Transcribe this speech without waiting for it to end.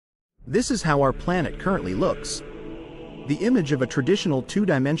This is how our planet currently looks. The image of a traditional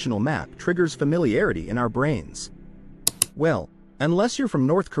two-dimensional map triggers familiarity in our brains. Well, unless you're from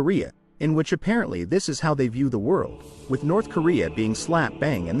North Korea, in which apparently this is how they view the world, with North Korea being slap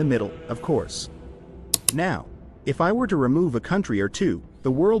bang in the middle, of course. Now, if I were to remove a country or two,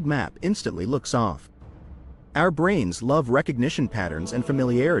 the world map instantly looks off. Our brains love recognition patterns and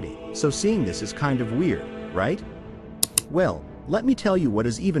familiarity, so seeing this is kind of weird, right? Well, let me tell you what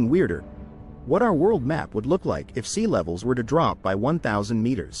is even weirder. What our world map would look like if sea levels were to drop by 1,000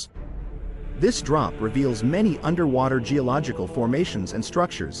 meters. This drop reveals many underwater geological formations and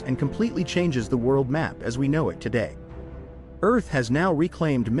structures and completely changes the world map as we know it today. Earth has now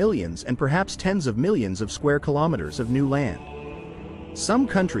reclaimed millions and perhaps tens of millions of square kilometers of new land. Some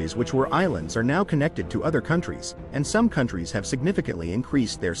countries which were islands are now connected to other countries, and some countries have significantly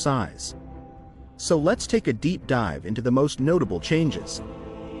increased their size. So let's take a deep dive into the most notable changes.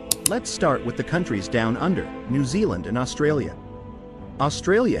 Let's start with the countries down under, New Zealand and Australia.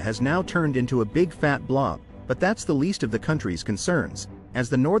 Australia has now turned into a big fat blob, but that's the least of the country's concerns, as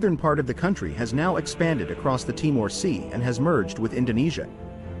the northern part of the country has now expanded across the Timor Sea and has merged with Indonesia.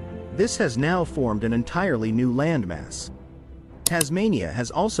 This has now formed an entirely new landmass. Tasmania has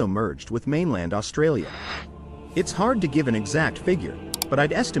also merged with mainland Australia. It's hard to give an exact figure, but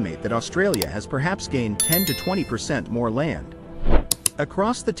I'd estimate that Australia has perhaps gained 10 to 20% more land.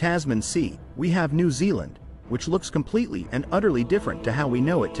 Across the Tasman Sea, we have New Zealand, which looks completely and utterly different to how we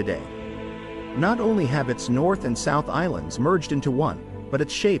know it today. Not only have its North and South Islands merged into one, but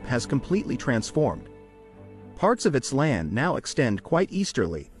its shape has completely transformed. Parts of its land now extend quite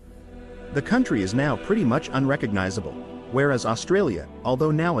easterly. The country is now pretty much unrecognizable, whereas Australia,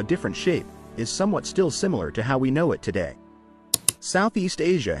 although now a different shape, is somewhat still similar to how we know it today. Southeast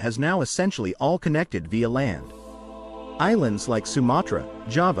Asia has now essentially all connected via land. Islands like Sumatra,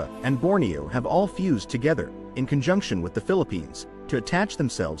 Java, and Borneo have all fused together, in conjunction with the Philippines, to attach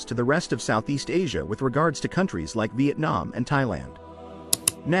themselves to the rest of Southeast Asia with regards to countries like Vietnam and Thailand.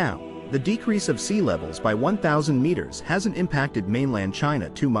 Now, the decrease of sea levels by 1,000 meters hasn't impacted mainland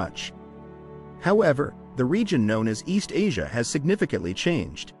China too much. However, the region known as East Asia has significantly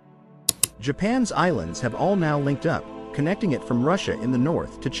changed. Japan's islands have all now linked up, connecting it from Russia in the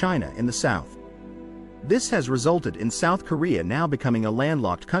north to China in the south. This has resulted in South Korea now becoming a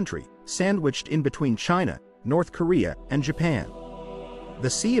landlocked country, sandwiched in between China, North Korea, and Japan. The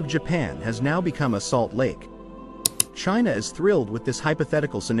Sea of Japan has now become a salt lake. China is thrilled with this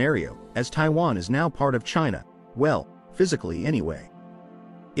hypothetical scenario, as Taiwan is now part of China, well, physically anyway.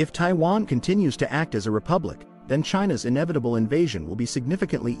 If Taiwan continues to act as a republic, then China's inevitable invasion will be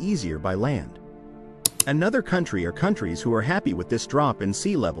significantly easier by land. Another country or countries who are happy with this drop in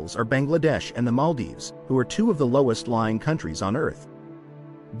sea levels are Bangladesh and the Maldives, who are two of the lowest lying countries on Earth.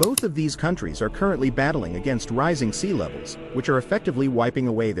 Both of these countries are currently battling against rising sea levels, which are effectively wiping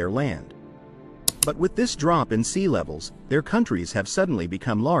away their land. But with this drop in sea levels, their countries have suddenly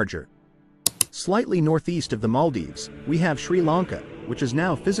become larger. Slightly northeast of the Maldives, we have Sri Lanka, which is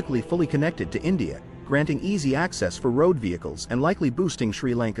now physically fully connected to India, granting easy access for road vehicles and likely boosting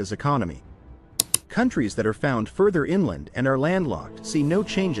Sri Lanka's economy. Countries that are found further inland and are landlocked see no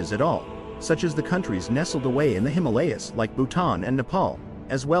changes at all, such as the countries nestled away in the Himalayas like Bhutan and Nepal,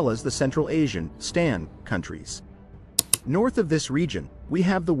 as well as the Central Asian, STAN, countries. North of this region, we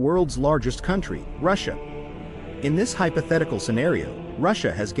have the world's largest country, Russia. In this hypothetical scenario,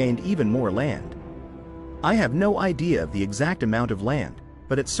 Russia has gained even more land. I have no idea of the exact amount of land,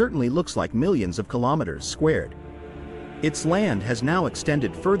 but it certainly looks like millions of kilometers squared. Its land has now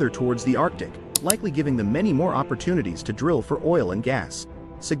extended further towards the Arctic, likely giving them many more opportunities to drill for oil and gas,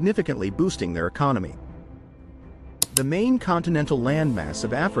 significantly boosting their economy. The main continental landmass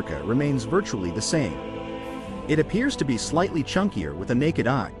of Africa remains virtually the same. It appears to be slightly chunkier with a naked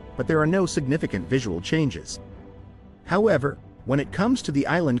eye, but there are no significant visual changes. However, when it comes to the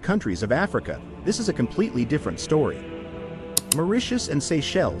island countries of Africa, this is a completely different story. Mauritius and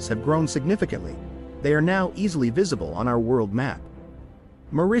Seychelles have grown significantly. They are now easily visible on our world map.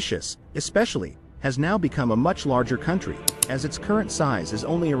 Mauritius, especially, has now become a much larger country, as its current size is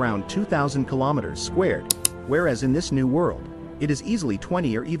only around 2,000 kilometers squared, whereas in this new world, it is easily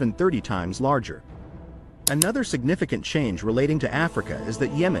 20 or even 30 times larger. Another significant change relating to Africa is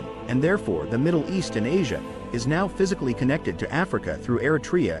that Yemen, and therefore the Middle East and Asia, is now physically connected to Africa through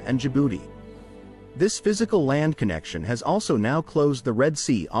Eritrea and Djibouti. This physical land connection has also now closed the Red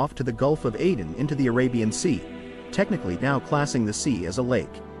Sea off to the Gulf of Aden into the Arabian Sea, technically now classing the sea as a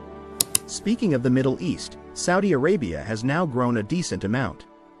lake. Speaking of the Middle East, Saudi Arabia has now grown a decent amount.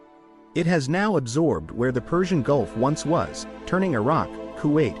 It has now absorbed where the Persian Gulf once was, turning Iraq,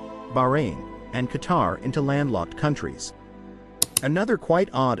 Kuwait, Bahrain, and Qatar into landlocked countries. Another quite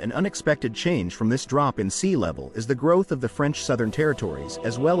odd and unexpected change from this drop in sea level is the growth of the French southern territories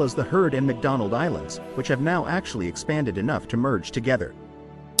as well as the Heard and McDonald Islands, which have now actually expanded enough to merge together.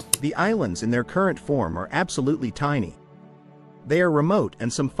 The islands in their current form are absolutely tiny. They are remote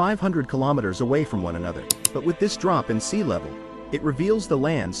and some 500 kilometers away from one another, but with this drop in sea level, it reveals the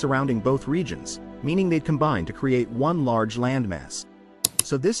land surrounding both regions, meaning they'd combine to create one large landmass.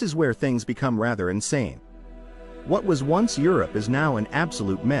 So this is where things become rather insane. What was once Europe is now an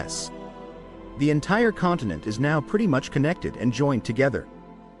absolute mess. The entire continent is now pretty much connected and joined together.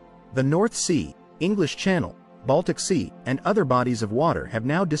 The North Sea, English Channel, Baltic Sea, and other bodies of water have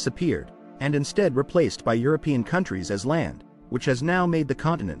now disappeared, and instead replaced by European countries as land, which has now made the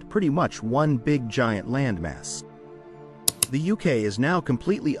continent pretty much one big giant landmass. The UK is now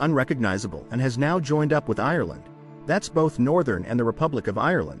completely unrecognizable and has now joined up with Ireland. That's both Northern and the Republic of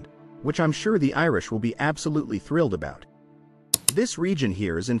Ireland, which I'm sure the Irish will be absolutely thrilled about. This region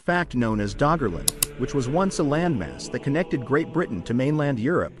here is in fact known as Doggerland, which was once a landmass that connected Great Britain to mainland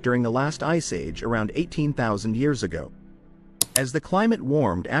Europe during the last ice age around 18,000 years ago. As the climate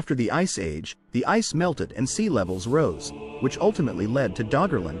warmed after the ice age, the ice melted and sea levels rose, which ultimately led to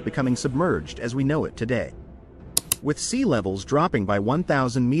Doggerland becoming submerged as we know it today. With sea levels dropping by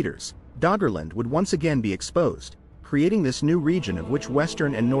 1,000 meters, Doggerland would once again be exposed, creating this new region of which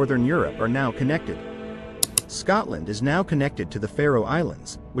Western and Northern Europe are now connected. Scotland is now connected to the Faroe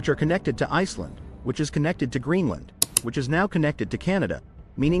Islands, which are connected to Iceland, which is connected to Greenland, which is now connected to Canada,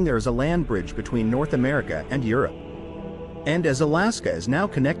 meaning there is a land bridge between North America and Europe. And as Alaska is now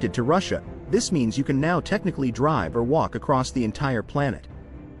connected to Russia, this means you can now technically drive or walk across the entire planet.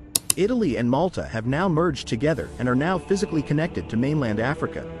 Italy and Malta have now merged together and are now physically connected to mainland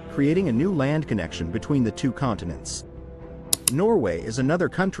Africa, creating a new land connection between the two continents. Norway is another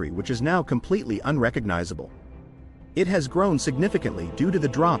country which is now completely unrecognizable. It has grown significantly due to the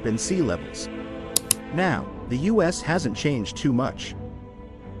drop in sea levels. Now, the US hasn't changed too much.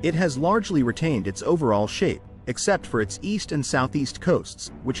 It has largely retained its overall shape, except for its east and southeast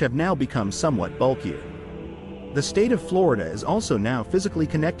coasts, which have now become somewhat bulkier. The state of Florida is also now physically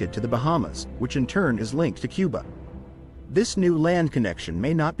connected to the Bahamas, which in turn is linked to Cuba. This new land connection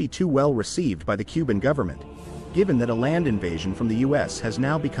may not be too well received by the Cuban government, given that a land invasion from the US has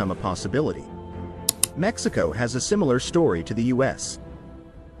now become a possibility. Mexico has a similar story to the US.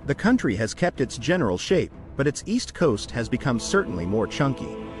 The country has kept its general shape, but its east coast has become certainly more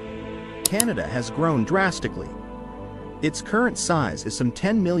chunky. Canada has grown drastically. Its current size is some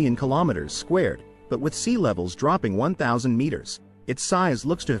 10 million kilometers squared, but with sea levels dropping 1,000 meters, its size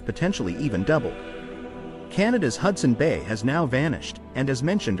looks to have potentially even doubled. Canada's Hudson Bay has now vanished, and as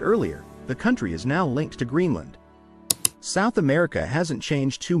mentioned earlier, the country is now linked to Greenland. South America hasn't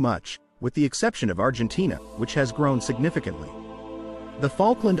changed too much, with the exception of Argentina, which has grown significantly. The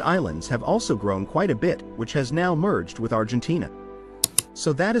Falkland Islands have also grown quite a bit, which has now merged with Argentina.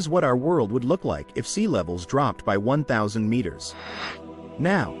 So that is what our world would look like if sea levels dropped by 1,000 meters.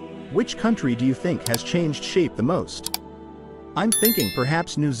 Now, which country do you think has changed shape the most? I'm thinking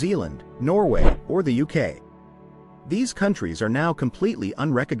perhaps New Zealand, Norway, or the UK. These countries are now completely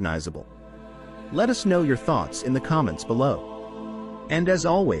unrecognizable. Let us know your thoughts in the comments below. And as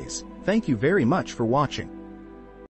always, thank you very much for watching.